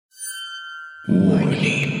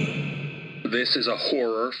Warning. This is a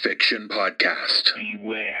horror fiction podcast.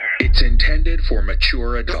 Beware. It's intended for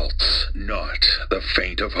mature adults, not the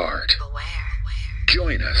faint of heart.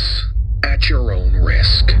 Join us at your own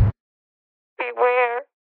risk. Beware.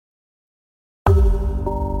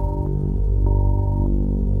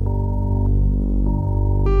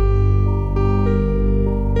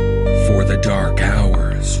 For the dark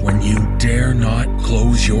hours when you dare not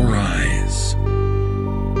close your eyes.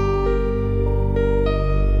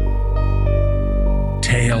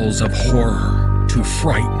 Tales of horror to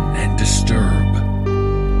frighten and disturb.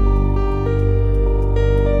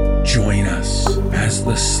 Join us as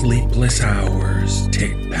the sleepless hours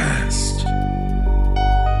tick past.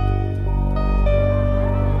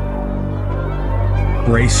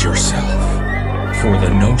 Brace yourself for the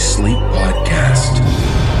No Sleep Podcast.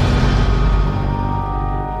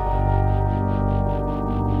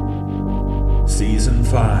 Season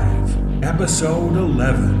 5, Episode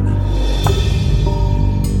 11.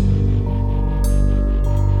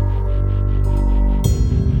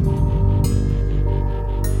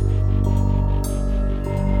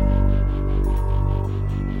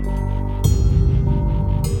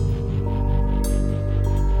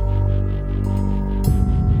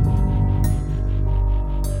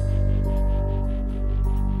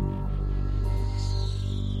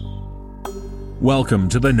 Welcome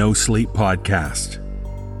to the No Sleep Podcast.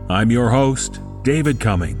 I'm your host, David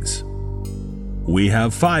Cummings. We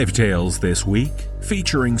have 5 tales this week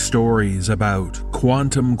featuring stories about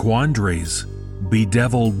quantum quandaries,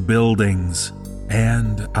 bedeviled buildings,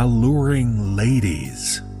 and alluring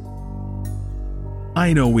ladies.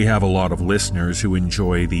 I know we have a lot of listeners who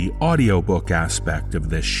enjoy the audiobook aspect of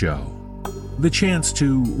this show, the chance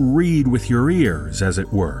to read with your ears, as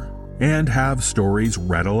it were, and have stories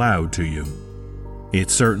read aloud to you.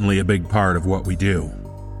 It's certainly a big part of what we do.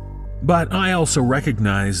 But I also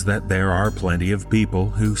recognize that there are plenty of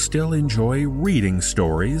people who still enjoy reading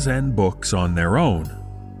stories and books on their own.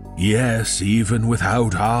 Yes, even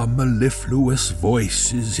without our mellifluous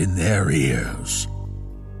voices in their ears.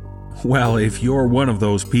 Well, if you're one of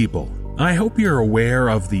those people, I hope you're aware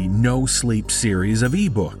of the No Sleep series of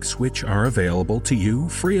ebooks, which are available to you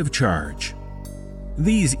free of charge.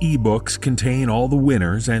 These ebooks contain all the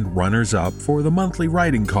winners and runners-up for the monthly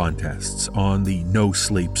writing contests on the No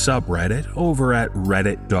Sleep subreddit over at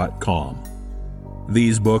reddit.com.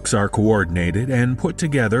 These books are coordinated and put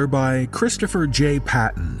together by Christopher J.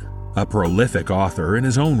 Patton, a prolific author in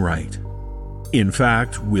his own right. In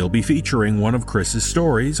fact, we'll be featuring one of Chris's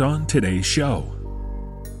stories on today's show.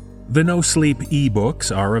 The No Sleep ebooks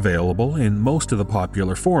are available in most of the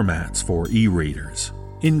popular formats for e-readers,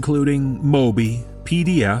 including Mobi,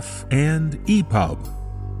 PDF, and EPUB.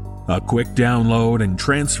 A quick download and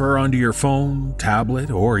transfer onto your phone,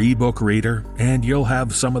 tablet, or ebook reader, and you'll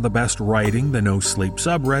have some of the best writing the No Sleep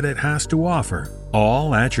subreddit has to offer,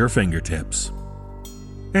 all at your fingertips.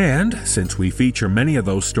 And since we feature many of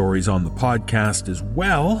those stories on the podcast as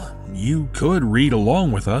well, you could read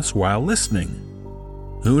along with us while listening.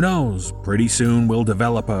 Who knows, pretty soon we'll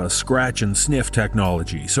develop a scratch and sniff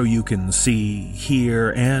technology so you can see,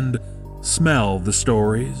 hear, and smell the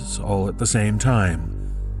stories all at the same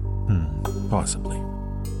time. Possibly.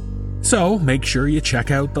 So make sure you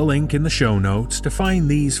check out the link in the show notes to find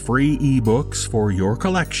these free ebooks for your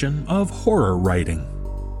collection of horror writing.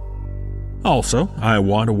 Also, I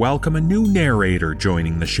want to welcome a new narrator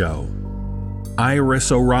joining the show.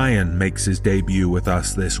 Iris Orion makes his debut with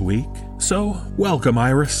us this week, so welcome,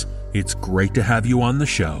 Iris. It's great to have you on the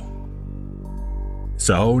show.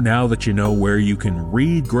 So now that you know where you can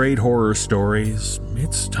read great horror stories,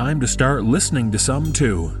 it's time to start listening to some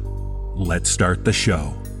too. Let's start the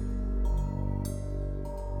show.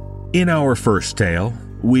 In our first tale,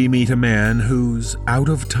 we meet a man who's out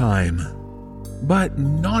of time, but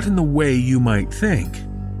not in the way you might think.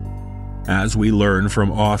 As we learn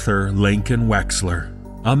from author Lincoln Wexler,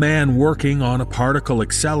 a man working on a particle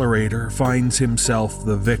accelerator finds himself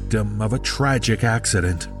the victim of a tragic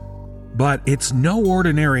accident. But it's no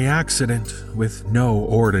ordinary accident with no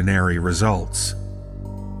ordinary results.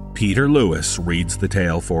 Peter Lewis reads the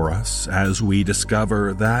tale for us as we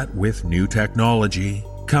discover that with new technology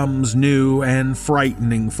comes new and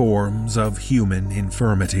frightening forms of human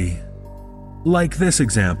infirmity. Like this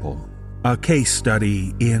example, a case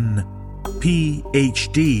study in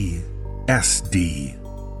PhD-SD.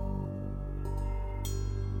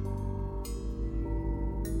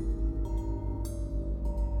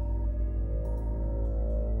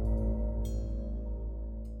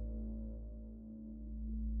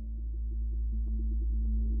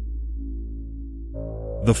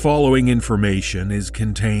 The following information is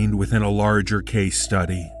contained within a larger case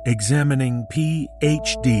study examining PHD-SD.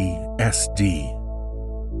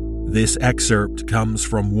 This excerpt comes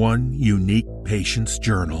from one unique patient's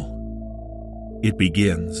journal. It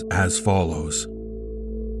begins as follows.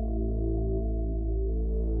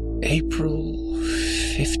 April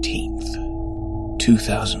 15th,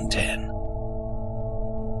 2010.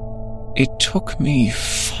 It took me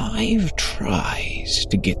 5 tries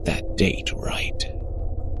to get that date right.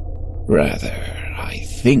 Rather, I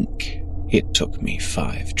think it took me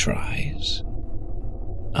 5 tries.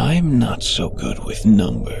 I'm not so good with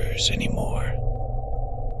numbers anymore.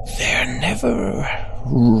 They're never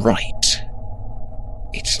right.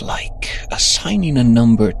 It's like assigning a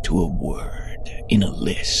number to a word in a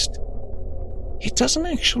list. It doesn't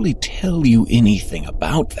actually tell you anything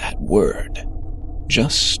about that word,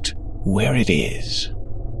 just where it is.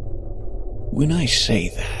 When I say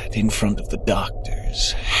that in front of the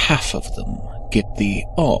doctors, half of them get the,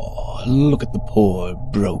 "Oh, look at the poor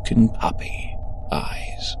broken puppy"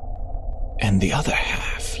 eyes. And the other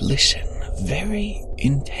half listen very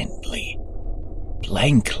intently,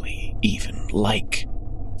 blankly even, like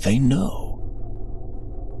they know.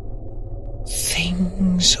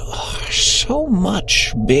 Things are so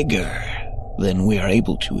much bigger than we are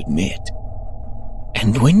able to admit.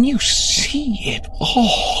 And when you see it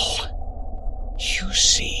all, you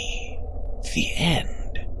see the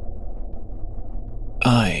end.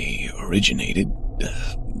 I originated,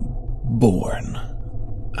 born,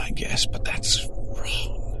 I guess, but that's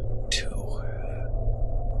wrong, too.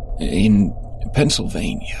 In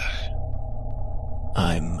Pennsylvania.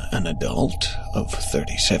 I'm an adult of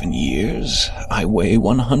 37 years. I weigh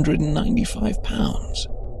 195 pounds.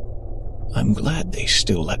 I'm glad they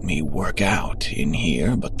still let me work out in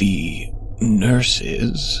here, but the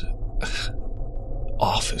nurses,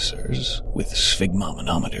 officers with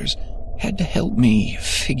sphygmomanometers, had to help me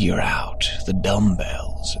figure out the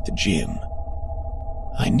dumbbells at the gym.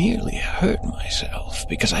 I nearly hurt myself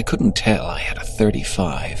because I couldn't tell I had a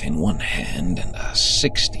 35 in one hand and a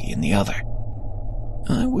 60 in the other.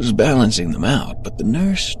 I was balancing them out, but the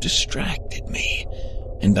nurse distracted me,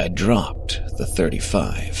 and I dropped the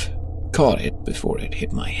 35. Caught it before it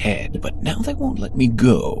hit my head, but now they won't let me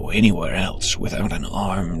go anywhere else without an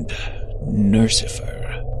armed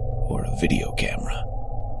nursifer or a video camera.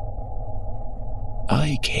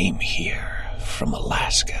 I came here from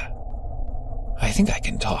Alaska. I think I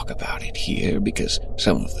can talk about it here because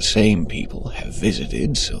some of the same people have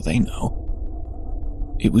visited, so they know.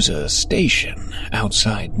 It was a station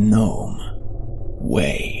outside Nome.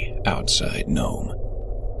 Way outside Nome.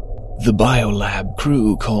 The biolab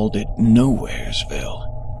crew called it Nowheresville.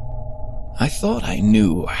 I thought I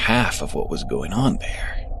knew half of what was going on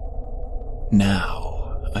there.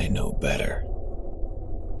 Now I know better.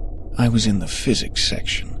 I was in the physics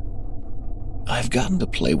section. I've gotten to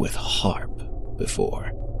play with HARP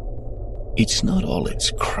before. It's not all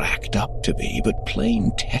it's cracked up to be, but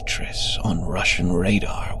playing Tetris on Russian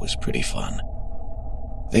radar was pretty fun.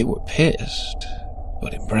 They were pissed,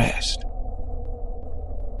 but impressed.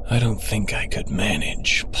 I don't think I could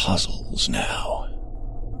manage puzzles now.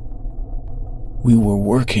 We were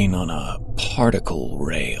working on a particle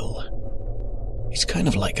rail. It's kind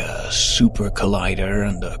of like a super collider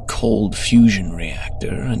and a cold fusion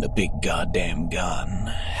reactor and a big goddamn gun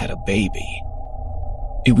had a baby.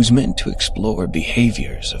 It was meant to explore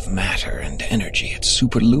behaviors of matter and energy at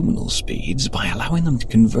superluminal speeds by allowing them to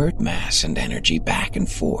convert mass and energy back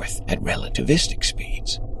and forth at relativistic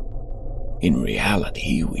speeds. In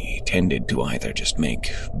reality, we tended to either just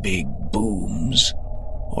make big booms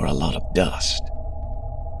or a lot of dust.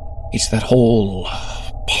 It's that whole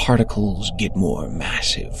particles get more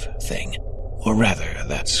massive thing, or rather,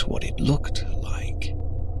 that's what it looked like.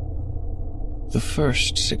 The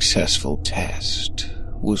first successful test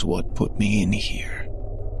was what put me in here.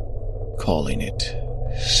 Calling it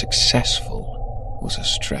successful was a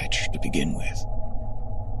stretch to begin with.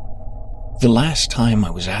 The last time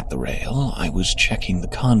I was at the rail, I was checking the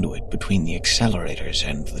conduit between the accelerators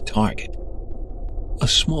and the target. A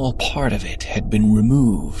small part of it had been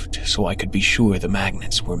removed so I could be sure the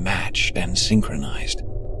magnets were matched and synchronized.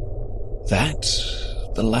 That's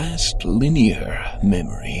the last linear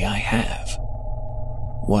memory I have.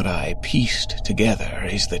 What I pieced together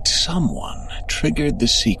is that someone triggered the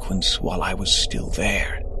sequence while I was still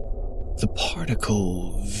there. The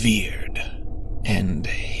particle veered and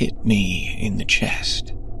hit me in the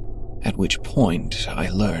chest, at which point I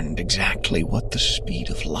learned exactly what the speed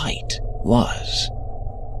of light was.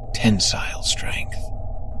 Tensile strength.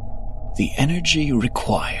 The energy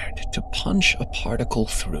required to punch a particle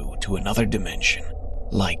through to another dimension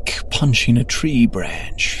like punching a tree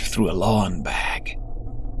branch through a lawn bag.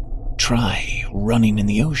 Try running in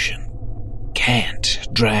the ocean. Can't,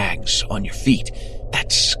 drags on your feet.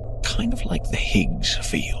 That's kind of like the Higgs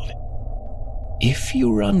field. If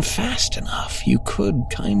you run fast enough, you could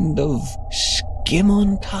kind of skim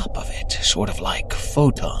on top of it, sort of like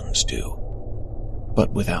photons do.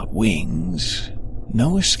 But without wings,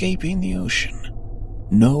 no escaping the ocean,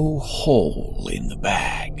 no hole in the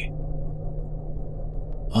bag.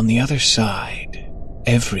 On the other side,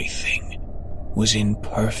 everything was in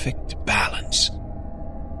perfect balance.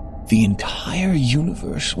 The entire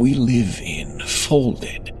universe we live in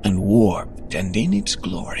folded and warped and in its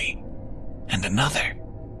glory. And another.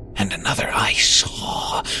 I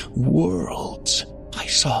saw worlds. I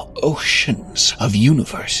saw oceans of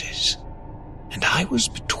universes. And I was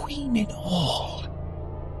between it all.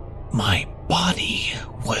 My body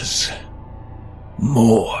was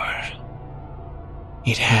more.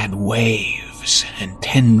 It had waves and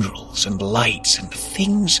tendrils and lights and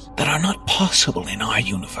things that are not possible in our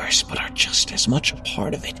universe but are just as much a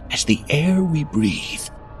part of it as the air we breathe.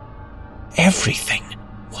 Everything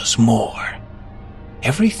was more.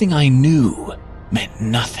 Everything I knew meant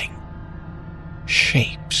nothing.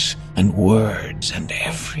 Shapes and words and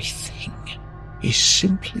everything is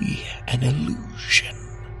simply an illusion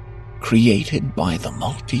created by the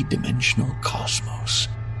multi-dimensional cosmos,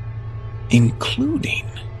 including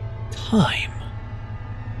time.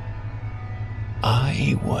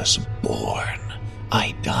 I was born.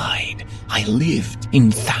 I died. I lived in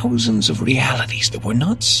thousands of realities that were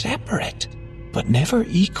not separate, but never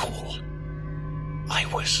equal. I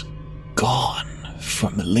was gone for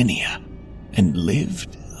millennia and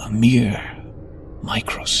lived a mere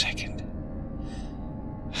microsecond.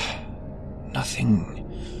 Nothing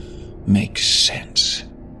makes sense.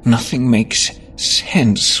 Nothing makes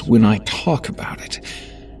sense when I talk about it,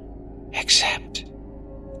 except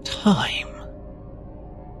time.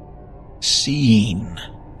 Seeing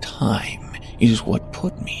time is what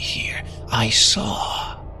put me here. I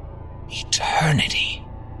saw eternity,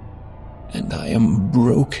 and I am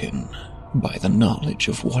broken by the knowledge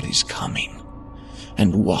of what is coming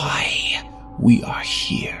and why we are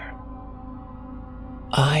here.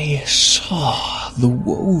 I saw the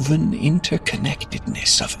woven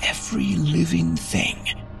interconnectedness of every living thing,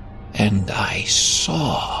 and I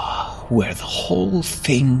saw where the whole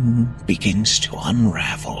thing begins to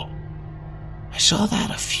unravel. I saw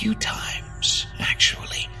that a few times,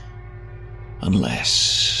 actually,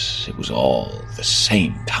 unless it was all the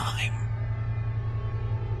same time.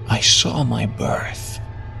 I saw my birth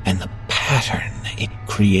and the pattern it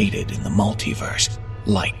created in the multiverse,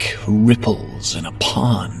 like ripples in a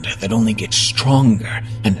pond that only get stronger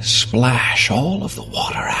and splash all of the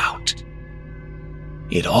water out.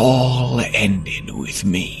 It all ended with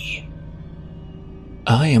me.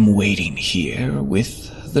 I am waiting here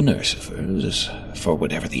with the Nursifers for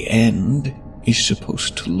whatever the end is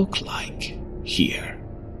supposed to look like here.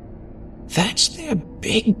 That's their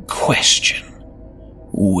big question.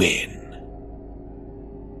 When?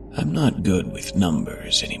 I'm not good with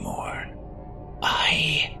numbers anymore.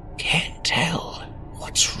 I can't tell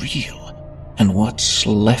what's real and what's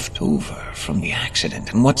left over from the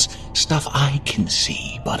accident and what's stuff I can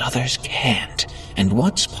see but others can't and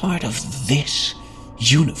what's part of this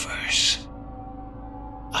universe.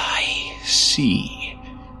 I see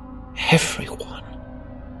everyone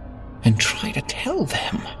and try to tell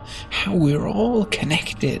them how we're all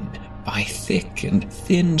connected by thick and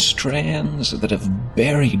thin strands that have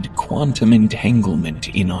buried quantum entanglement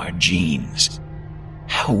in our genes.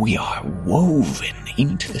 How we are woven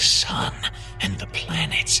into the sun and the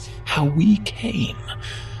planets, how we came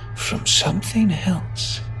from something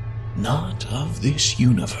else, not of this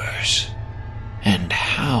universe, and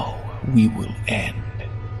how we will end.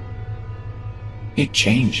 It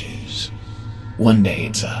changes. One day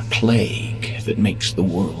it's a plague that makes the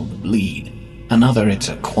world bleed. Another it's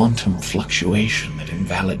a quantum fluctuation that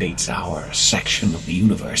invalidates our section of the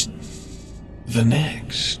universe. The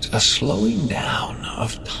next, a slowing down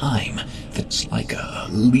of time that's like a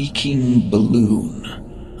leaking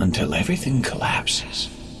balloon until everything collapses.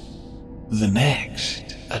 The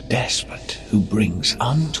next, a despot who brings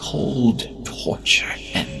untold torture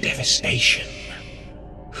and devastation,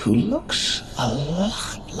 who looks a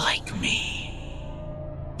lot like me.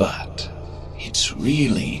 But it's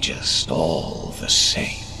really just all the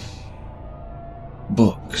same.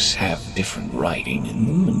 Books have different writing in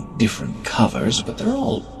them and different covers, but they're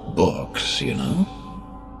all books, you know?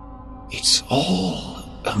 It's all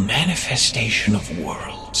a manifestation of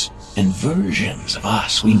worlds and versions of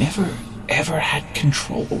us we never ever had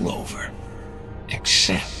control over.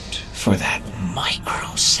 Except for that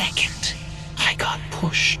microsecond I got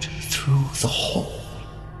pushed through the hole.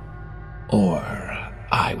 Or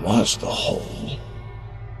I was the hole.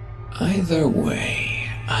 Either way,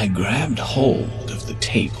 I grabbed hold of the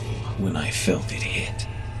table when I felt it hit,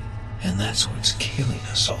 and that's what's killing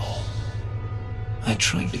us all. I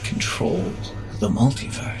tried to control the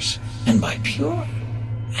multiverse, and by pure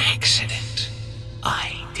accident,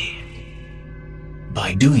 I did.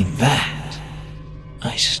 By doing that,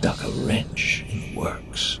 I stuck a wrench in the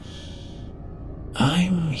works.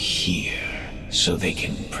 I'm here so they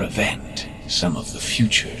can prevent some of the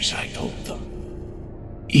futures I told them.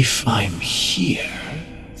 If I'm here,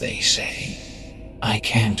 they say, I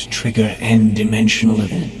can't trigger end-dimensional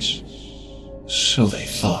events. So they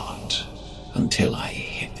thought, until I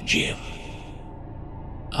hit the gym.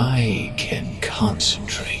 I can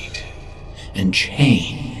concentrate and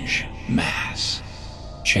change mass,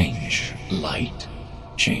 change light,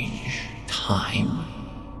 change time,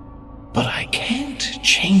 but I can't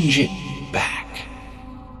change it back.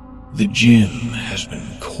 The gym has been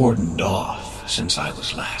cordoned off since I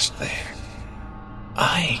was last there.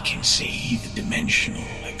 I can see the dimensional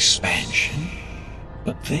expansion,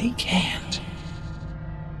 but they can't.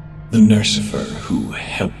 The Nurcifer who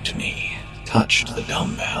helped me touched the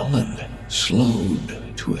dumbbell and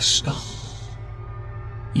slowed to a stop.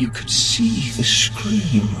 You could see the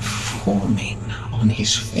scream forming on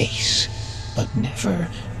his face, but never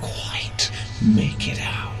quite make it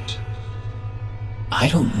out. I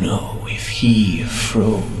don't know if he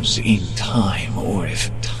froze in time or if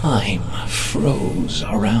time froze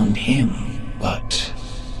around him, but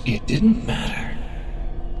it didn't matter.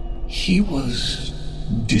 He was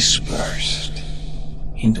dispersed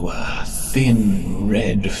into a thin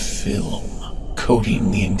red film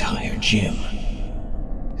coating the entire gym.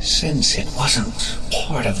 Since it wasn't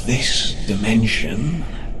part of this dimension,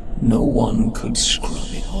 no one could scrub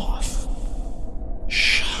it off.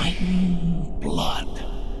 Shining blood,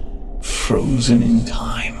 frozen in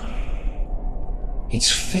time.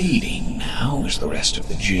 It's fading now as the rest of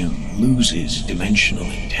the gym loses dimensional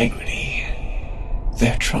integrity.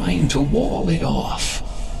 They're trying to wall it off,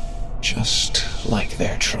 just like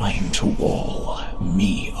they're trying to wall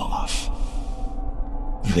me off.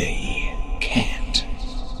 They can't.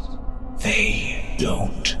 They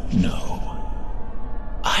don't know.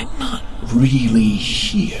 I'm not really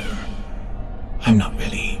here. I'm not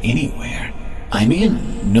really anywhere. I'm in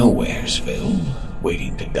Nowheresville,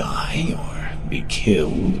 waiting to die or be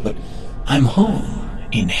killed, but I'm home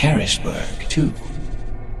in Harrisburg, too.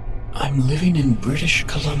 I'm living in British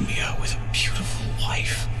Columbia with a beautiful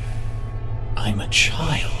wife. I'm a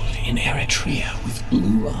child in Eritrea with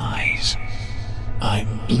blue eyes.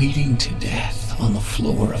 I'm bleeding to death on the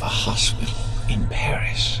floor of a hospital in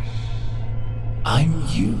Paris. I'm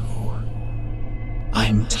you.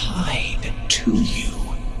 I'm tied to you.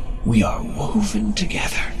 We are woven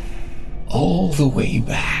together, all the way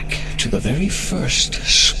back to the very first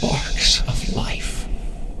sparks of life.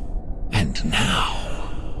 And now,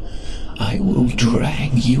 I will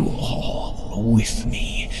drag you all with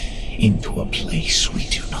me into a place we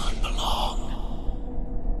do not belong.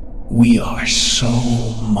 We are so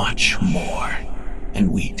much more,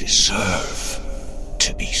 and we deserve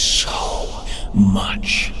to be so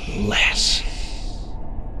much less.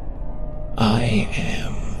 I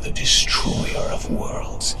am the destroyer of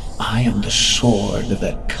worlds. I am the sword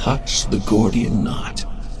that cuts the Gordian knot.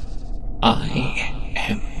 I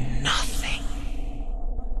am nothing.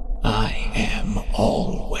 I am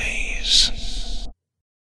always.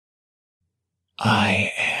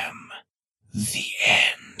 I am the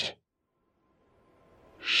end.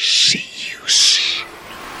 See you soon.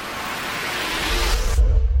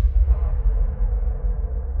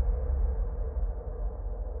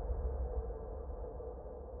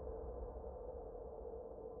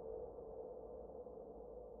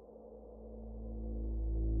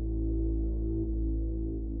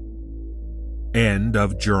 End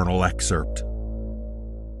of journal excerpt.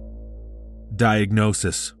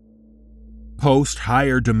 Diagnosis: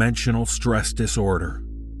 post-higher dimensional stress disorder,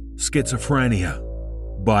 schizophrenia,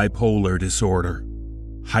 bipolar disorder,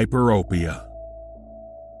 hyperopia.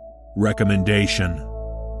 Recommendation: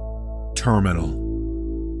 terminal.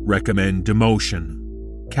 Recommend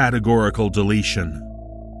demotion, categorical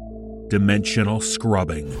deletion, dimensional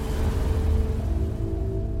scrubbing.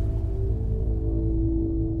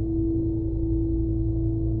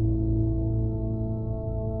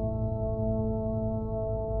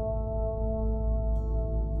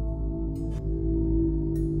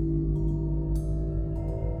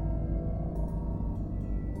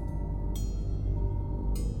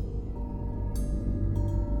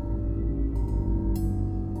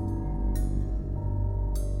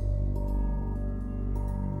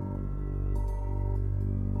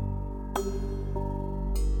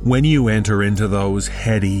 When you enter into those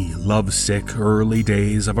heady, lovesick early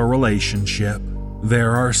days of a relationship,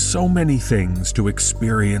 there are so many things to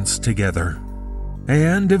experience together.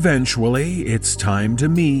 And eventually, it's time to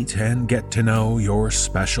meet and get to know your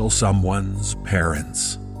special someone's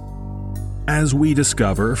parents. As we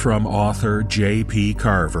discover from author J.P.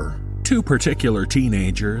 Carver, two particular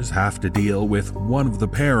teenagers have to deal with one of the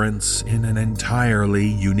parents in an entirely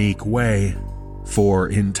unique way, for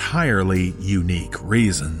entirely unique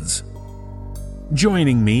reasons.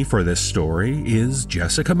 Joining me for this story is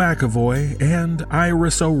Jessica McAvoy and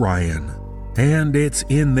Iris O'Ryan, and it's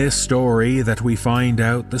in this story that we find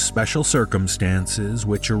out the special circumstances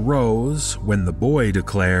which arose when the boy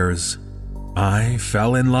declares, "I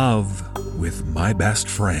fell in love with my best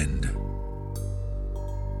friend."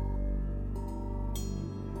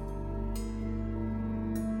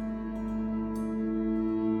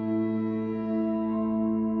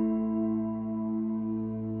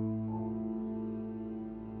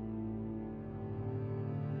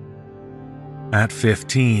 At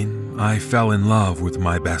 15, I fell in love with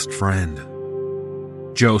my best friend.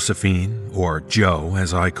 Josephine, or Jo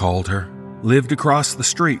as I called her, lived across the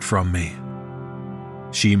street from me.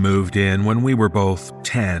 She moved in when we were both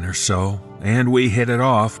 10 or so, and we hit it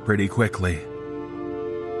off pretty quickly.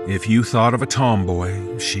 If you thought of a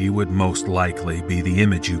tomboy, she would most likely be the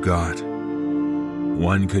image you got.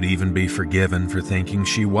 One could even be forgiven for thinking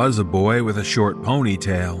she was a boy with a short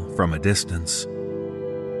ponytail from a distance.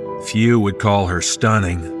 Few would call her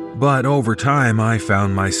stunning, but over time I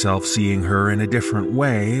found myself seeing her in a different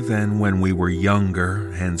way than when we were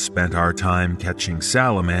younger and spent our time catching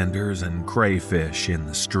salamanders and crayfish in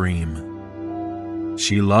the stream.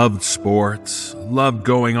 She loved sports, loved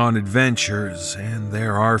going on adventures, and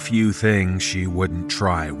there are few things she wouldn't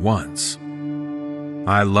try once.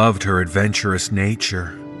 I loved her adventurous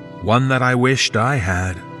nature, one that I wished I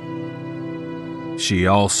had. She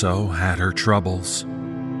also had her troubles.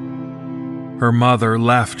 Her mother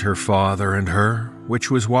left her father and her,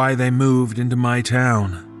 which was why they moved into my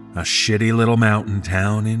town, a shitty little mountain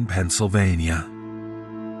town in Pennsylvania.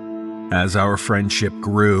 As our friendship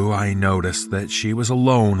grew, I noticed that she was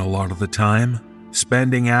alone a lot of the time,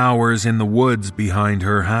 spending hours in the woods behind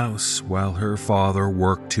her house while her father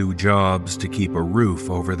worked 2 jobs to keep a roof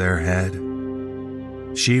over their head.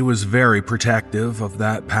 She was very protective of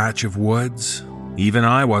that patch of woods. Even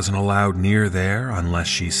I wasn't allowed near there unless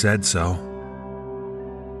she said so.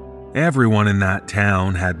 Everyone in that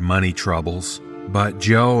town had money troubles, but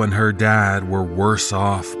Jo and her dad were worse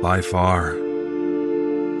off by far.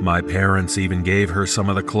 My parents even gave her some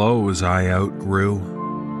of the clothes I outgrew.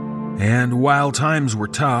 And while times were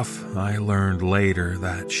tough, I learned later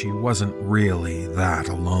that she wasn't really that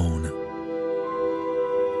alone.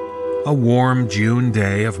 A warm June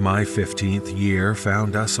day of my 15th year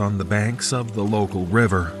found us on the banks of the local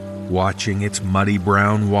river, watching its muddy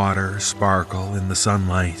brown water sparkle in the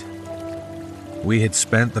sunlight. We had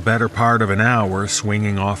spent the better part of an hour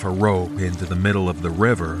swinging off a rope into the middle of the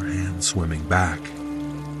river and swimming back.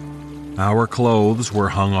 Our clothes were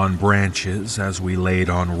hung on branches as we laid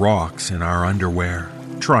on rocks in our underwear,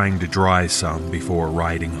 trying to dry some before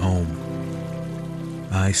riding home.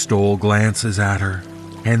 I stole glances at her,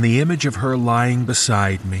 and the image of her lying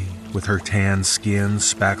beside me, with her tan skin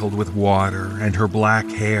speckled with water and her black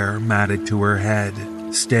hair matted to her head,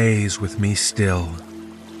 stays with me still.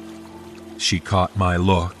 She caught my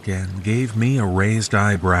look and gave me a raised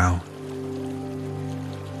eyebrow.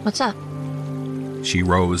 What's up? She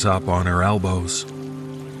rose up on her elbows.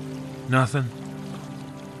 Nothing.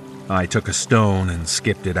 I took a stone and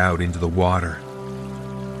skipped it out into the water.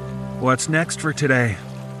 What's next for today?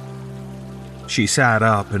 She sat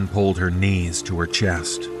up and pulled her knees to her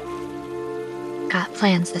chest. Got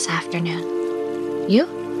plans this afternoon. You?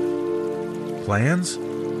 Plans?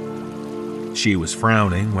 She was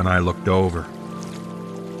frowning when I looked over.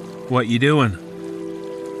 What you doing?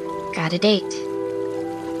 Got a date.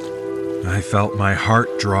 I felt my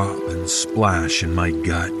heart drop and splash in my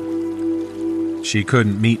gut. She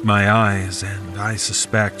couldn't meet my eyes, and I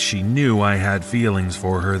suspect she knew I had feelings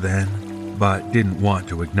for her then, but didn't want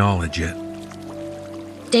to acknowledge it.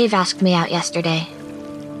 Dave asked me out yesterday.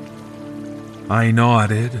 I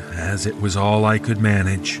nodded, as it was all I could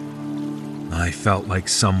manage. I felt like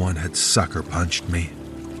someone had sucker punched me.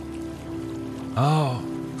 Oh,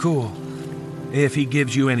 cool. If he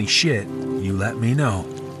gives you any shit, you let me know.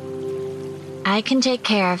 I can take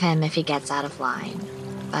care of him if he gets out of line,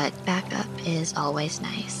 but backup is always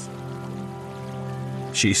nice.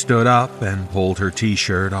 She stood up and pulled her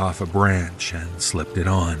t-shirt off a branch and slipped it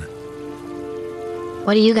on.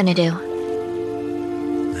 What are you gonna do?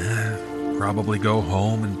 probably go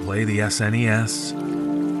home and play the SNES.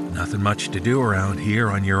 Nothing much to do around here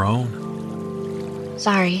on your own.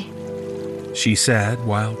 Sorry. She said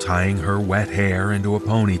while tying her wet hair into a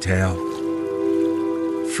ponytail.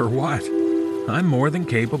 For what? I'm more than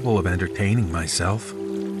capable of entertaining myself.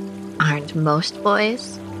 Aren't most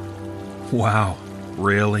boys? Wow,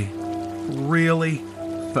 really? Really?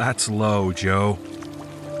 That's low, Joe.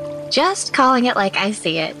 Just calling it like I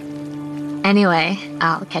see it. Anyway,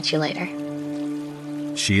 I'll catch you later.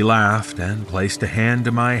 She laughed and placed a hand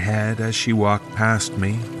to my head as she walked past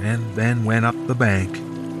me and then went up the bank,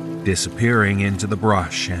 disappearing into the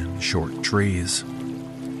brush and short trees.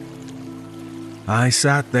 I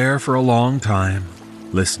sat there for a long time,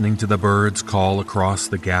 listening to the birds call across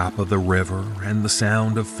the gap of the river and the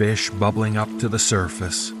sound of fish bubbling up to the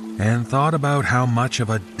surface, and thought about how much of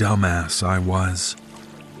a dumbass I was.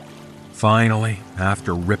 Finally,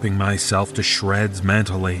 after ripping myself to shreds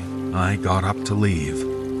mentally, I got up to leave.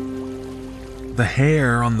 The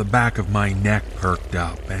hair on the back of my neck perked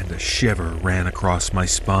up and a shiver ran across my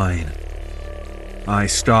spine. I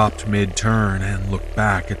stopped mid-turn and looked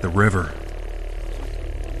back at the river.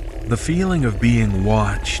 The feeling of being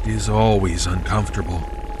watched is always uncomfortable,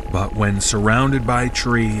 but when surrounded by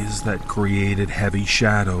trees that created heavy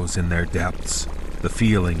shadows in their depths, the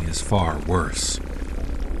feeling is far worse.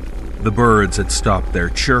 The birds had stopped their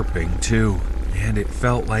chirping too, and it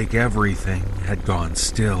felt like everything had gone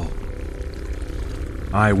still.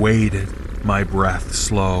 I waited, my breath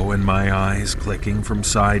slow and my eyes clicking from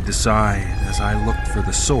side to side as I looked for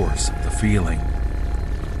the source of the feeling.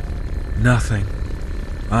 Nothing.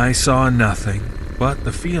 I saw nothing, but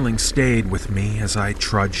the feeling stayed with me as I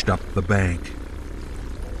trudged up the bank.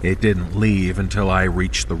 It didn't leave until I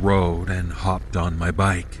reached the road and hopped on my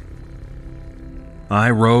bike. I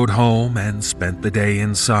rode home and spent the day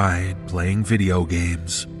inside playing video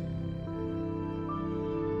games.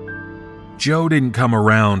 Joe didn't come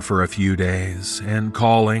around for a few days, and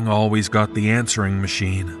calling always got the answering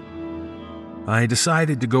machine. I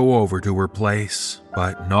decided to go over to her place,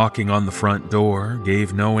 but knocking on the front door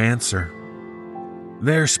gave no answer.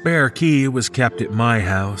 Their spare key was kept at my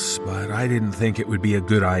house, but I didn't think it would be a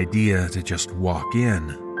good idea to just walk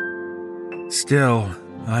in. Still,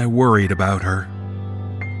 I worried about her.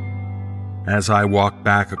 As I walked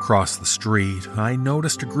back across the street, I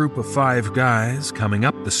noticed a group of 5 guys coming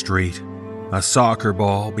up the street, a soccer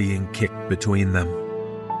ball being kicked between them.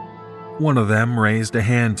 One of them raised a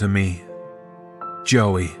hand to me.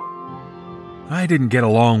 Joey. I didn't get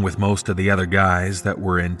along with most of the other guys that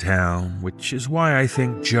were in town, which is why I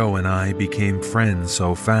think Joe and I became friends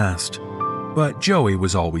so fast. But Joey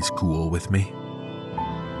was always cool with me.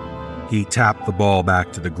 He tapped the ball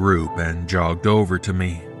back to the group and jogged over to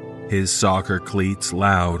me, his soccer cleats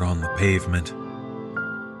loud on the pavement.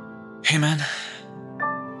 Hey, man.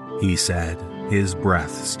 He said, his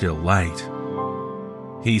breath still light.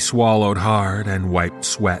 He swallowed hard and wiped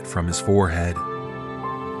sweat from his forehead.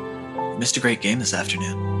 Missed a great game this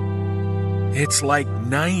afternoon. It's like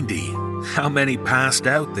 90. How many passed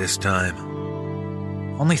out this time?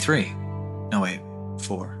 Only 3. No, wait,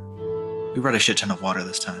 4. We brought a shit ton of water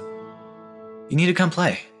this time. You need to come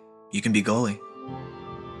play. You can be goalie.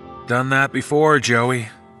 Done that before, Joey.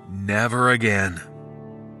 Never again.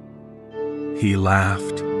 He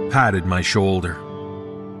laughed, patted my shoulder.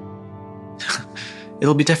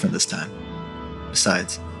 It'll be different this time.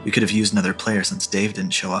 Besides, we could have used another player since Dave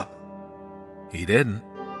didn't show up. He didn't?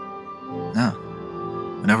 No.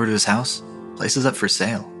 Went over to his house. Place is up for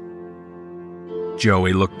sale.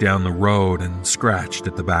 Joey looked down the road and scratched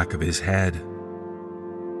at the back of his head.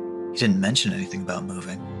 He didn't mention anything about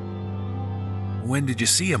moving. When did you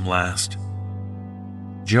see him last?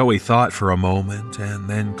 Joey thought for a moment and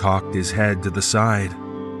then cocked his head to the side.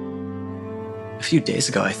 A few days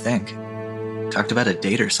ago, I think. Talked about a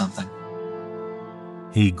date or something.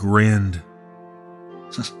 He grinned.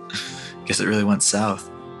 Guess it really went south.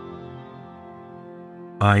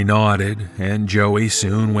 I nodded, and Joey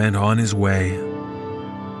soon went on his way.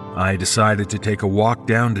 I decided to take a walk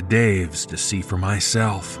down to Dave's to see for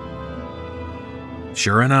myself.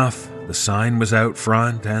 Sure enough, the sign was out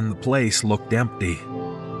front and the place looked empty.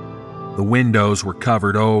 The windows were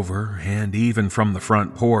covered over, and even from the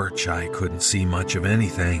front porch, I couldn't see much of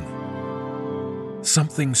anything.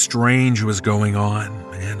 Something strange was going on,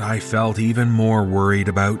 and I felt even more worried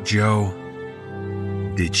about Joe.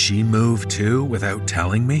 Did she move too without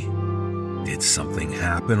telling me? Did something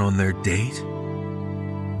happen on their date?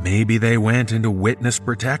 Maybe they went into witness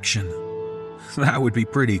protection. That would be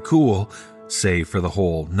pretty cool, save for the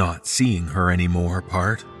whole not seeing her anymore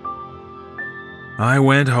part. I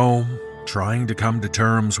went home, trying to come to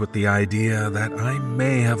terms with the idea that I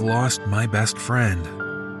may have lost my best friend.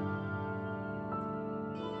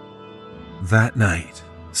 That night,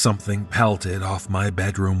 something pelted off my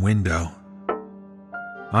bedroom window.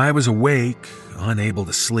 I was awake, unable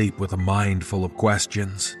to sleep with a mind full of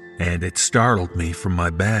questions, and it startled me from my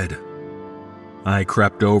bed. I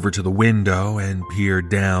crept over to the window and peered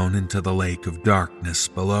down into the lake of darkness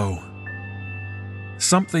below.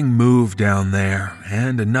 Something moved down there,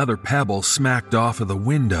 and another pebble smacked off of the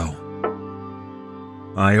window.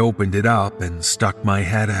 I opened it up and stuck my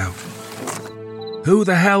head out. "Who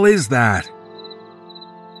the hell is that?"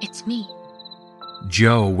 It's me.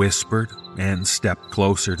 Joe whispered and stepped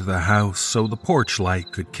closer to the house so the porch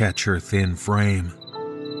light could catch her thin frame.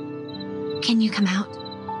 Can you come out?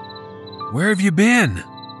 "Where have you been?"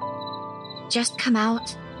 Just come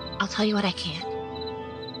out. I'll tell you what I can.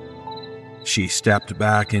 She stepped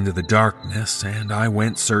back into the darkness, and I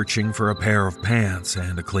went searching for a pair of pants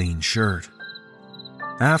and a clean shirt.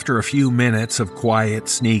 After a few minutes of quiet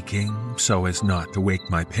sneaking, so as not to wake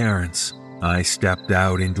my parents, I stepped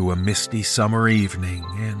out into a misty summer evening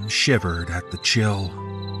and shivered at the chill.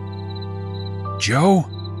 "Joe?"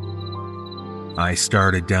 I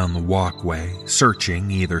started down the walkway, searching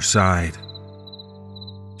either side.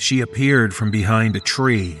 She appeared from behind a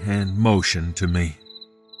tree and motioned to me.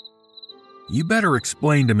 "You better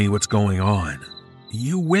explain to me what's going on.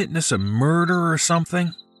 You witness a murder or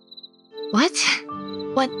something?" What?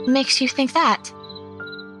 What makes you think that?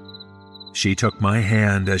 She took my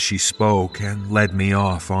hand as she spoke and led me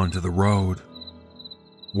off onto the road.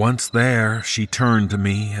 Once there, she turned to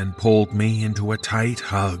me and pulled me into a tight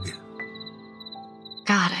hug.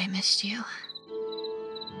 God, I missed you.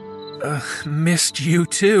 Missed you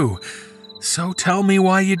too. So tell me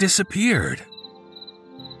why you disappeared.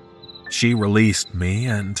 She released me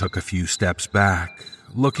and took a few steps back,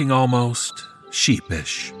 looking almost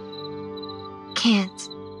sheepish. Can't.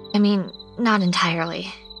 I mean, not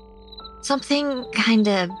entirely. Something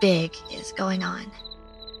kinda big is going on.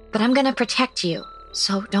 But I'm gonna protect you,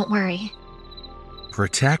 so don't worry.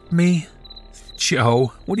 Protect me?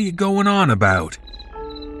 Joe, what are you going on about?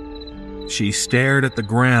 She stared at the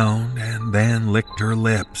ground and then licked her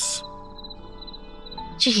lips.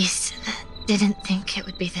 Jeez, didn't think it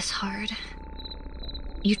would be this hard.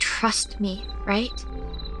 You trust me, right?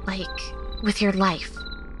 Like, with your life.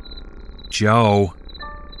 Joe.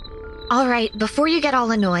 Alright, before you get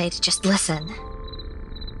all annoyed, just listen.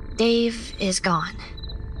 Dave is gone.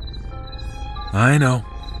 I know.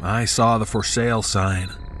 I saw the for sale sign.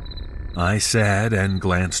 I said and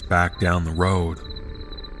glanced back down the road.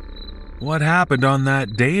 What happened on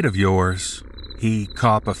that date of yours? He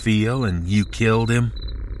cop a feel and you killed him?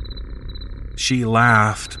 She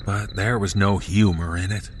laughed, but there was no humor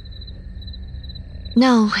in it.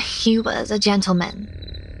 No, he was a gentleman,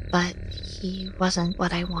 but he wasn't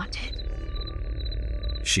what I wanted.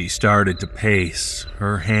 She started to pace,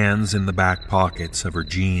 her hands in the back pockets of her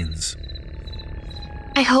jeans.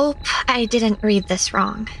 I hope I didn't read this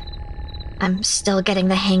wrong. I'm still getting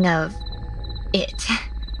the hang of it.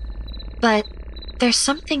 But there's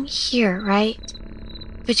something here, right?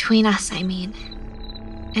 Between us, I mean.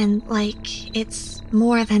 And, like, it's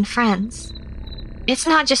more than friends. It's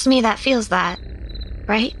not just me that feels that,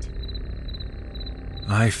 right?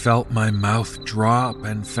 I felt my mouth drop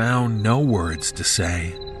and found no words to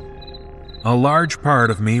say. A large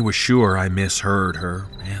part of me was sure I misheard her,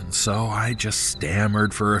 and so I just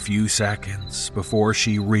stammered for a few seconds before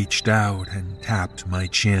she reached out and tapped my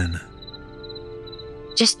chin.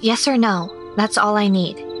 Just yes or no, that's all I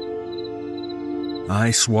need.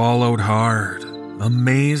 I swallowed hard,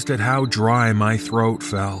 amazed at how dry my throat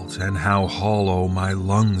felt and how hollow my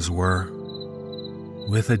lungs were.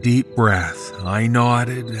 With a deep breath, I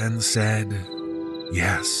nodded and said,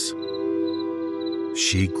 yes.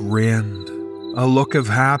 She grinned, a look of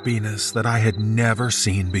happiness that I had never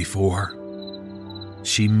seen before.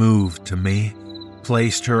 She moved to me,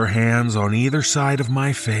 placed her hands on either side of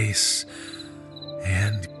my face,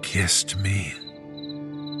 and kissed me.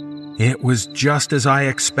 It was just as I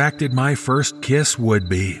expected my first kiss would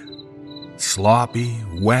be. Sloppy,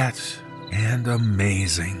 wet, and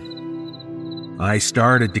amazing. I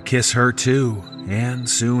started to kiss her too, and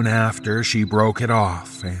soon after she broke it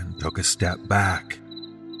off and took a step back.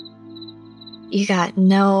 You got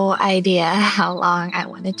no idea how long I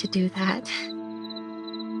wanted to do that.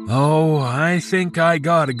 Oh, I think I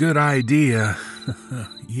got a good idea.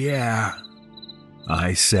 Yeah,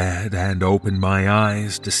 I said and opened my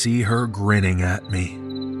eyes to see her grinning at me.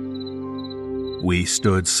 We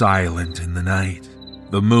stood silent in the night,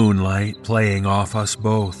 the moonlight playing off us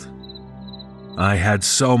both. I had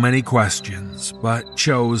so many questions, but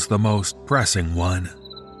chose the most pressing one.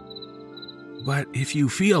 But if you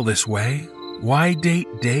feel this way, why date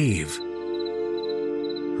Dave?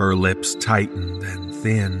 Her lips tightened and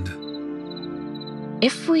thinned.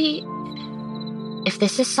 If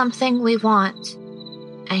this is something we want,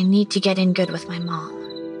 I need to get in good with my mom.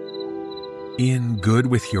 In good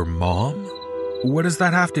with your mom? What does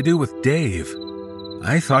that have to do with Dave?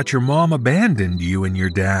 I thought your mom abandoned you and your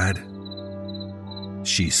dad.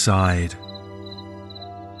 She sighed.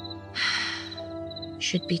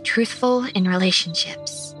 Should be truthful in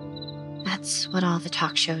relationships. That's what all the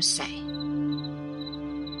talk shows say.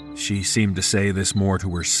 She seemed to say this more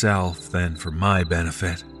to herself than for my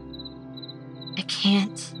benefit. I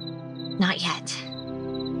can't. Not yet.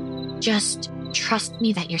 Just trust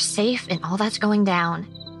me that you're safe in all that's going down,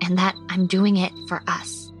 and that I'm doing it for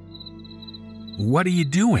us. What are you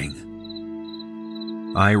doing?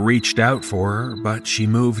 I reached out for her, but she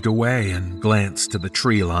moved away and glanced to the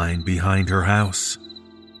tree line behind her house.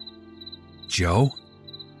 Joe?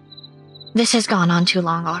 This has gone on too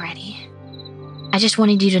long already. I just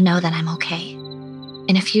wanted you to know that I'm okay.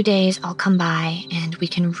 In a few days, I'll come by and we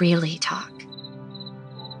can really talk.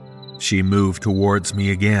 She moved towards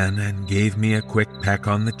me again and gave me a quick peck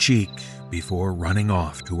on the cheek before running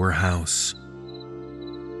off to her house.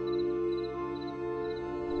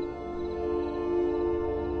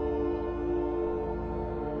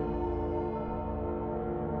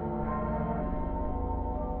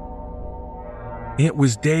 It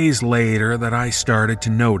was days later that I started to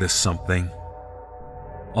notice something.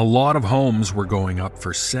 A lot of homes were going up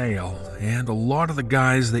for sale, and a lot of the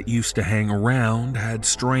guys that used to hang around had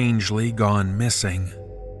strangely gone missing.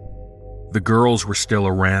 The girls were still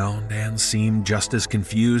around and seemed just as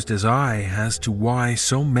confused as I as to why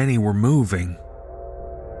so many were moving.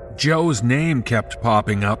 Joe's name kept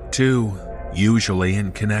popping up too, usually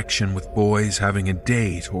in connection with boys having a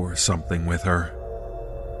date or something with her.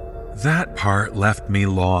 That part left me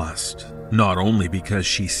lost, not only because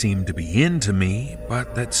she seemed to be into me,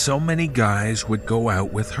 but that so many guys would go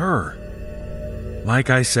out with her. Like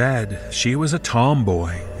I said, she was a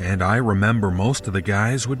tomboy, and I remember most of the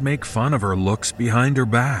guys would make fun of her looks behind her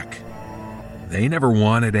back. They never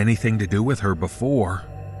wanted anything to do with her before.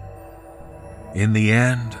 In the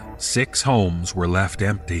end, 6 homes were left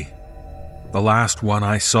empty. The last one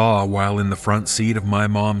I saw while in the front seat of my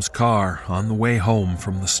mom's car on the way home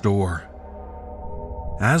from the store.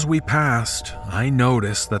 As we passed, I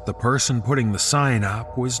noticed that the person putting the sign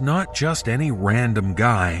up was not just any random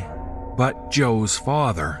guy, but Joe's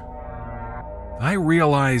father. I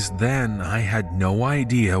realized then I had no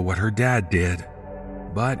idea what her dad did,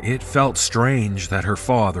 but it felt strange that her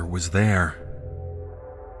father was there.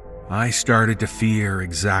 I started to fear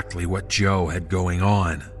exactly what Joe had going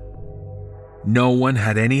on. No one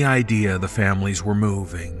had any idea the families were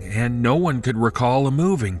moving, and no one could recall a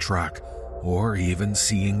moving truck or even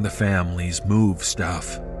seeing the families move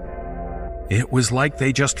stuff. It was like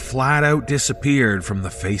they just flat out disappeared from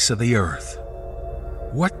the face of the earth.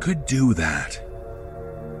 What could do that?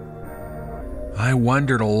 I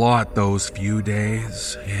wondered a lot those few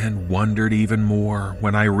days, and wondered even more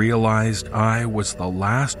when I realized I was the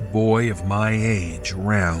last boy of my age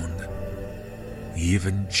around.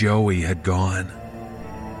 Even Joey had gone.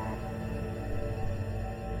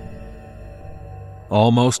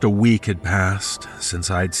 Almost a week had passed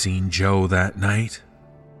since I'd seen Joe that night.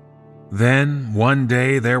 Then, one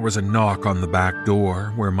day, there was a knock on the back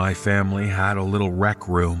door where my family had a little rec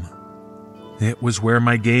room. It was where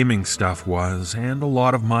my gaming stuff was and a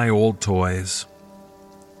lot of my old toys.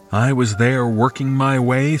 I was there working my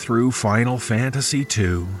way through Final Fantasy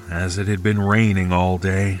II as it had been raining all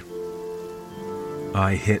day.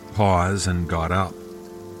 I hit pause and got up.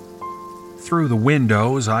 Through the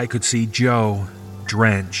windows, I could see Joe,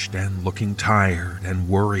 drenched and looking tired and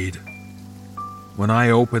worried. When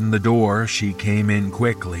I opened the door, she came in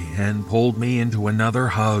quickly and pulled me into another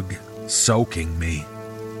hug, soaking me.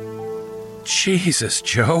 Jesus,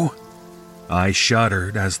 Joe! I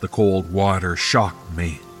shuddered as the cold water shocked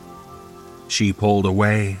me. She pulled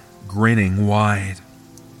away, grinning wide.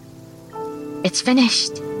 It's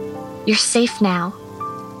finished. You're safe now.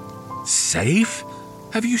 Safe?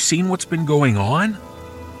 Have you seen what's been going on?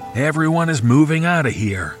 Everyone is moving out of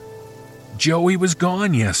here. Joey was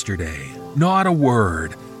gone yesterday, not a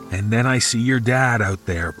word, and then I see your dad out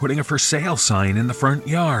there putting a for sale sign in the front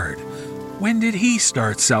yard. When did he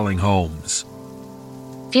start selling homes?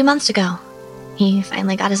 A few months ago, he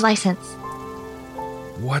finally got his license.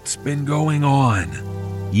 What's been going on?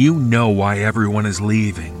 You know why everyone is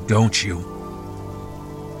leaving, don't you?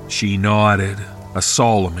 She nodded, a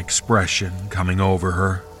solemn expression coming over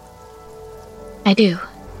her. I do.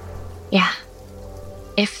 Yeah.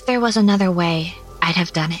 If there was another way, I'd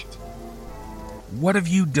have done it. What have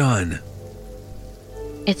you done?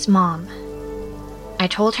 It's Mom. I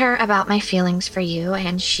told her about my feelings for you,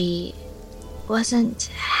 and she wasn't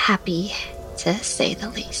happy, to say the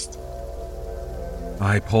least.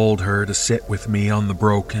 I pulled her to sit with me on the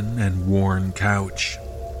broken and worn couch.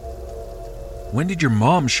 When did your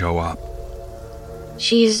mom show up?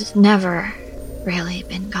 She's never really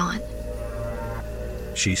been gone.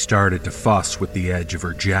 She started to fuss with the edge of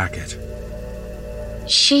her jacket.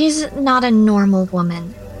 She's not a normal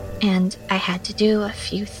woman, and I had to do a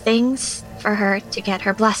few things for her to get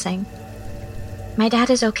her blessing. My dad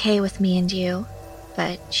is okay with me and you,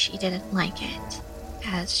 but she didn't like it,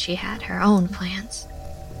 as she had her own plans.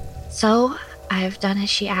 So I've done as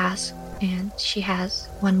she asked, and she has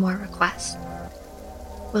one more request.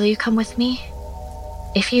 Will you come with me?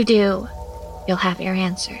 If you do, you'll have your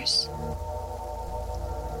answers.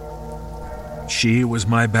 She was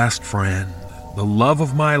my best friend, the love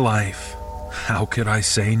of my life. How could I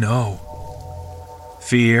say no?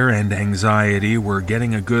 Fear and anxiety were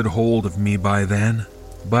getting a good hold of me by then,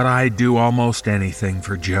 but I'd do almost anything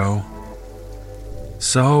for Joe.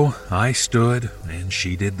 So I stood, and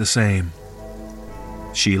she did the same.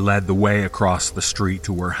 She led the way across the street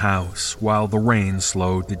to her house, while the rain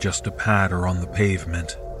slowed to just a patter on the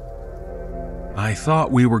pavement. I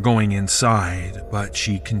thought we were going inside, but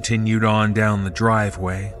she continued on down the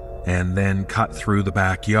driveway, and then cut through the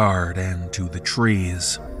backyard and to the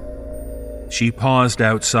trees. She paused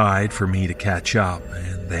outside for me to catch up,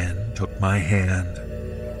 and then took my hand.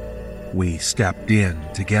 We stepped in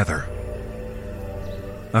together.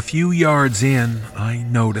 A few yards in, I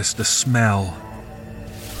noticed a smell.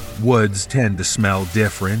 Woods tend to smell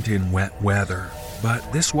different in wet weather,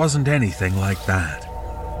 but this wasn't anything like that.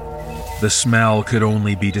 The smell could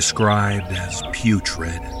only be described as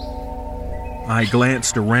putrid. I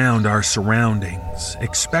glanced around our surroundings,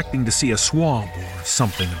 expecting to see a swamp or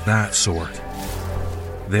something of that sort.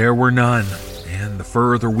 There were none, and the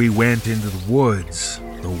further we went into the woods,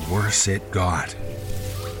 the worse it got.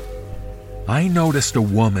 I noticed a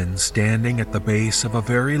woman standing at the base of a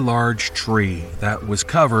very large tree that was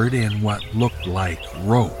covered in what looked like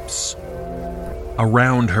ropes.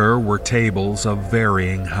 Around her were tables of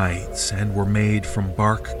varying heights and were made from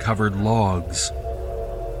bark-covered logs.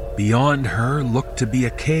 Beyond her looked to be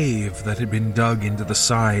a cave that had been dug into the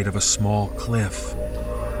side of a small cliff.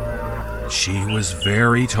 She was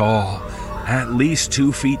very tall, at least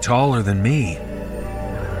 2 feet taller than me.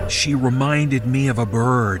 She reminded me of a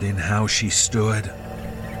bird in how she stood.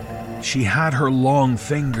 She had her long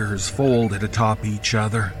fingers folded atop each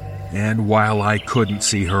other, and while I couldn't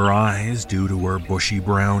see her eyes due to her bushy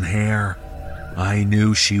brown hair, I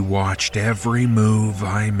knew she watched every move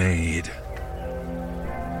I made.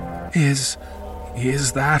 Is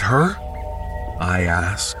that her? I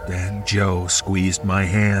asked, and Joe squeezed my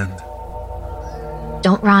hand.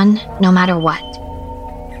 Don't run, no matter what.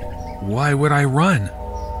 Why would I run?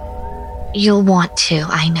 You'll want to,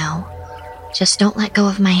 I know. Just don't let go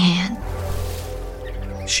of my hand.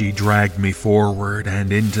 She dragged me forward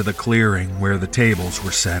and into the clearing where the tables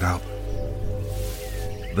were set up.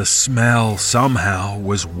 The smell somehow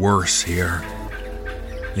was worse here.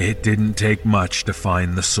 It didn't take much to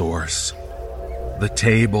find the source. The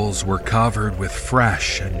tables were covered with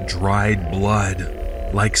fresh and dried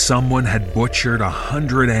blood, like someone had butchered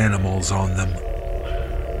 100 animals on them.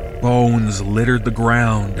 Bones littered the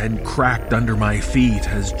ground and cracked under my feet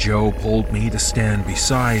as Joe pulled me to stand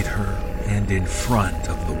beside her and in front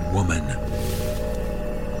of the woman.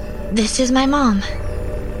 This is my mom,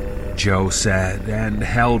 Joe said and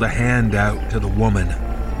held a hand out to the woman.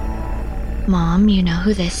 Mom, you know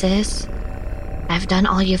who this is? I've done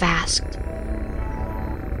all you've asked.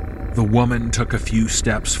 The woman took a few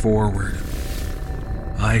steps forward.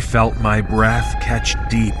 I felt my breath catch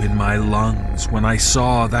deep in my lungs when I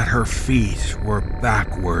saw that her feet were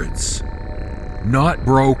backwards. Not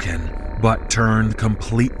broken, but turned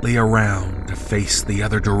completely around to face the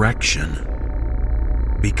other direction.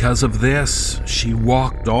 Because of this, she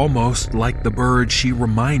walked almost like the bird she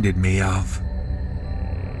reminded me of.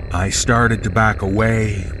 I started to back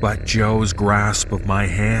away, but Joe's grasp of my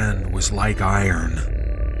hand was like iron.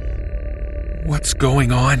 What's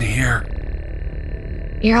going on here?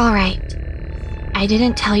 You're all right. I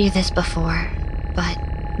didn't tell you this before, but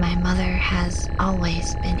my mother has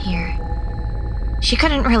always been here. She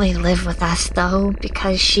couldn't really live with us, though,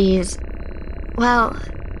 because she's... well,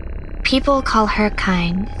 people call her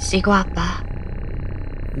kind si guapa.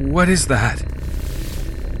 What is that?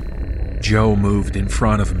 Jo moved in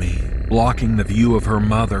front of me, blocking the view of her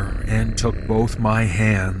mother, and took both my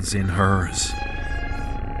hands in hers.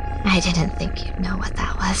 I didn't think you'd know what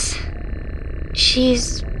that was.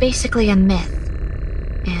 She's basically a myth,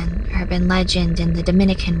 an urban legend in the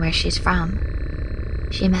Dominican where she's from.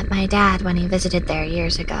 She met my dad when he visited there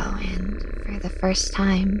years ago, and for the first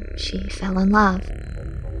time, she fell in love.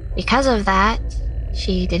 Because of that,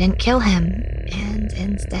 she didn't kill him, and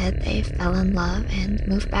instead they fell in love and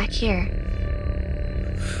moved back here.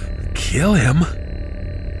 Kill him?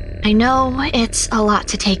 I know it's a lot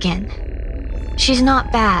to take in. She's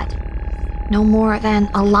not bad. No more than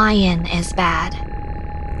a lion is bad.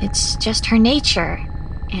 It's just her nature,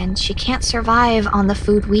 and she can't survive on the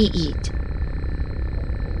food we eat.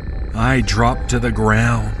 I dropped to the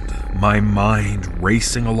ground, my mind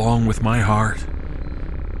racing along with my heart.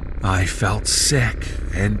 I felt sick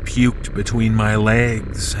and puked between my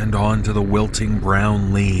legs and onto the wilting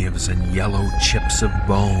brown leaves and yellow chips of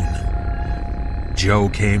bone. Jo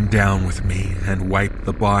came down with me and wiped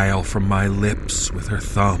the bile from my lips with her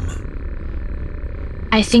thumb.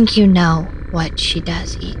 I think you know what she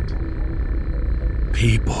does eat.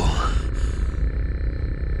 People.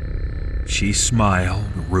 She smiled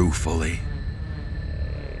ruefully.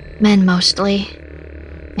 Men mostly,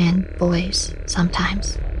 and boys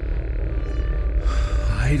sometimes.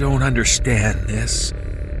 I don't understand this.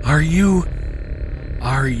 Are you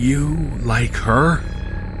like her?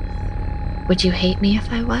 Would you hate me if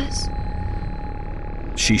I was?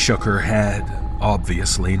 She shook her head,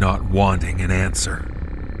 obviously not wanting an answer.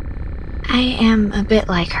 I am a bit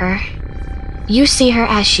like her. You see her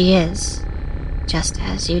as she is, just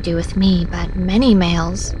as you do with me, but many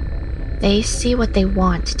males, they see what they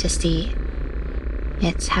want to see.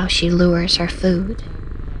 It's how she lures her food.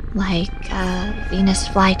 Like a Venus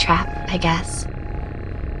flytrap, I guess.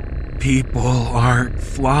 People aren't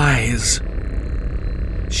flies.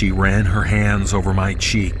 She ran her hands over my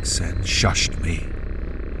cheeks and shushed me.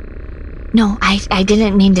 No, I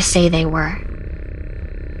didn't mean to say they were.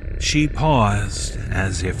 She paused,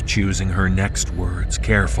 as if choosing her next words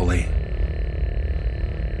carefully.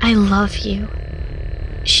 I love you.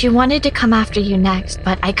 She wanted to come after you next,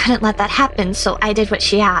 but I couldn't let that happen, so I did what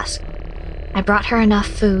she asked. I brought her enough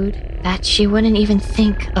food that she wouldn't even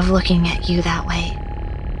think of looking at you that way.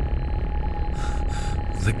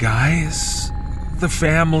 The guys? The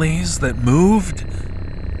families that moved?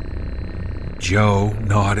 Jo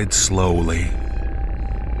nodded slowly.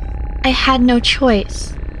 I had no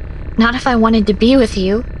choice. Not if I wanted to be with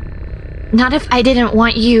you. Not if I didn't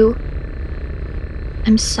want you.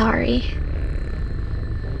 I'm sorry.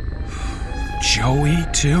 Joey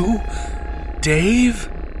too? Dave?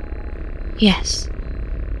 Yes.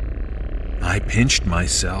 I pinched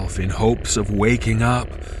myself in hopes of waking up,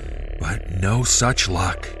 but no such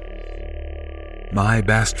luck. My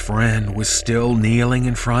best friend was still kneeling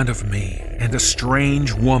in front of me, and a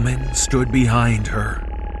strange woman stood behind her.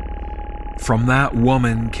 From that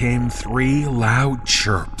woman came 3 loud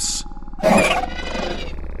chirps.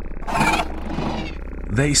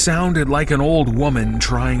 They sounded like an old woman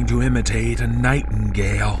trying to imitate a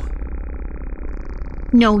nightingale.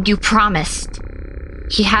 No, you promised.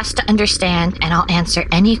 He has to understand, and I'll answer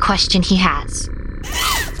any question he has.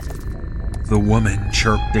 The woman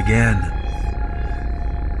chirped again.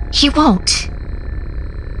 He won't.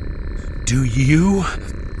 Do you?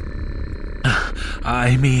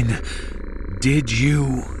 I mean, did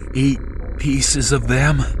you eat pieces of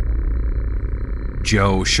them?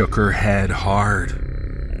 Jo shook her head hard.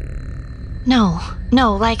 No,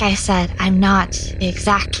 like I said, I'm not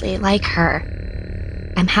exactly like her.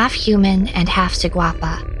 I'm half human and half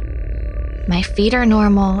Siguapa. My feet are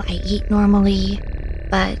normal, I eat normally,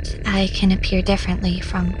 but I can appear differently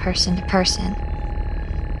from person to person.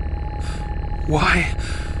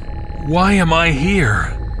 Why am I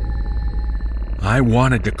here? I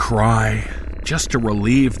wanted to cry, just to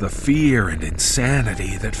relieve the fear and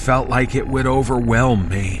insanity that felt like it would overwhelm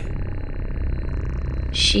me.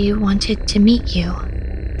 She wanted to meet you.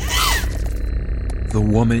 The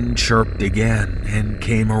woman chirped again and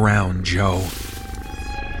came around Jo.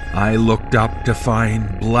 I looked up to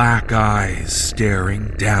find black eyes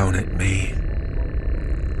staring down at me.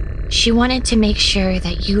 She wanted to make sure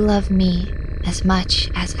that you love me as much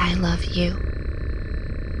as I love you.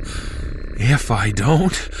 If I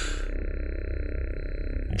don't?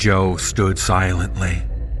 Jo stood silently.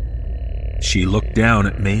 She looked down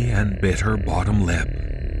at me and bit her bottom lip.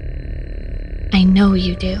 I know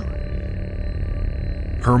you do.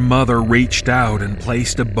 Her mother reached out and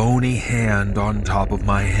placed a bony hand on top of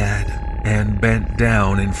my head and bent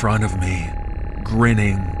down in front of me,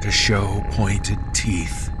 grinning to show pointed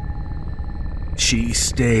teeth. She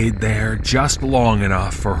stayed there just long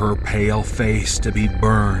enough for her pale face to be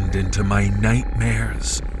burned into my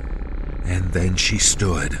nightmares, and then she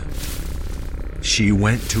stood. She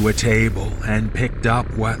went to a table and picked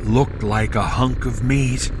up what looked like a hunk of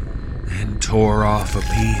meat and tore off a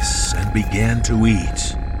piece and began to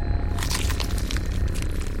eat.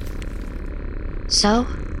 So,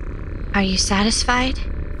 are you satisfied?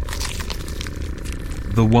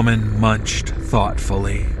 The woman munched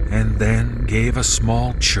thoughtfully and then gave a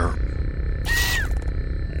small chirp.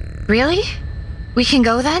 Really? We can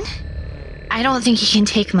go then? I don't think he can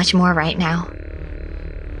take much more right now.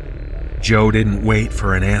 Joe didn't wait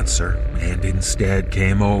for an answer and instead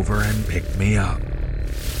came over and picked me up.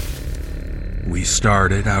 We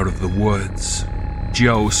started out of the woods,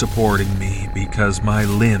 Joe supporting me because my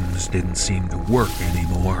limbs didn't seem to work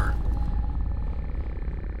anymore.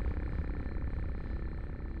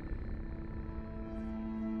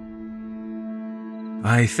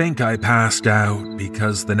 I think I passed out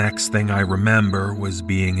because the next thing I remember was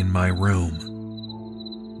being in my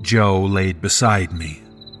room. Joe laid beside me,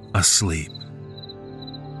 asleep.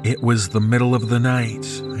 It was the middle of the night,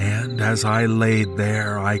 and as I laid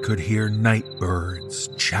there, I could hear night birds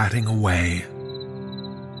chatting away.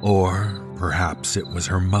 Or perhaps it was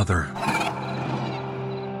her mother.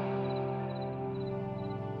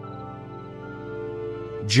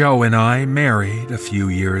 Joe and I married a few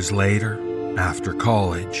years later, after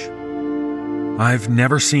college. I've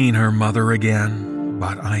never seen her mother again,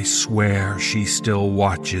 but I swear she still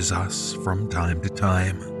watches us from time to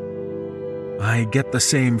time. I get the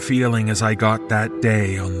same feeling as I got that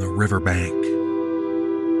day on the riverbank.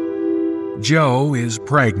 Jo is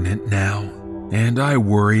pregnant now, and I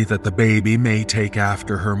worry that the baby may take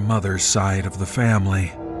after her mother's side of the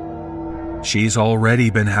family. She's already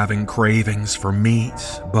been having cravings for meat,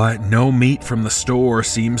 but no meat from the store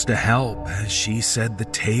seems to help, as she said the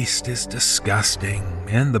taste is disgusting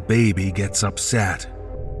and the baby gets upset.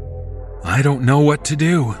 I don't know what to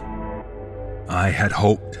do. I had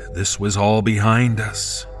hoped this was all behind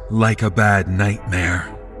us, like a bad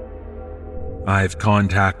nightmare. I've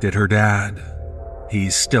contacted her dad.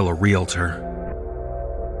 He's still a realtor.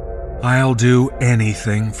 I'll do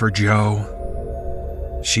anything for Jo.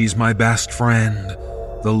 She's my best friend,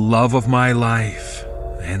 the love of my life,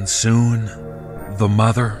 and soon, the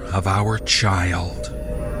mother of our child.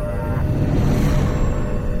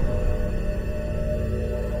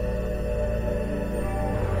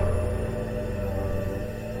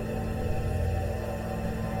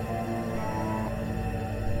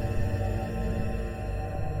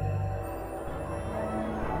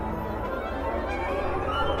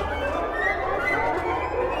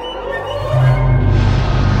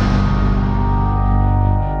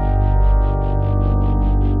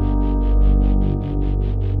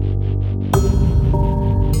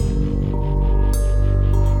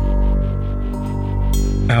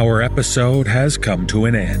 Our episode has come to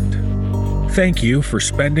an end. Thank you for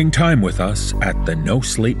spending time with us at the No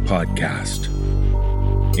Sleep Podcast.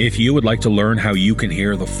 If you would like to learn how you can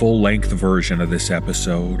hear the full-length version of this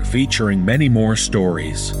episode featuring many more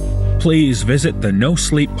stories, please visit the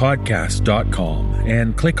NoSleepPodcast.com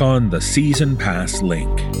and click on the Season Pass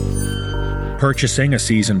link. Purchasing a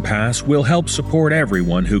Season Pass will help support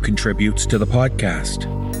everyone who contributes to the podcast.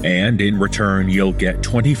 And in return, you'll get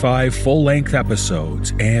 25 full-length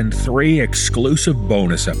episodes and 3 exclusive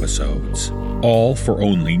bonus episodes, all for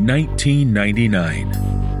only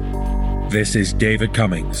 $19.99. This is David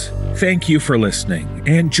Cummings. Thank you for listening,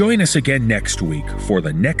 and join us again next week for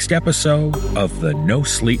the next episode of the No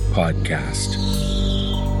Sleep Podcast.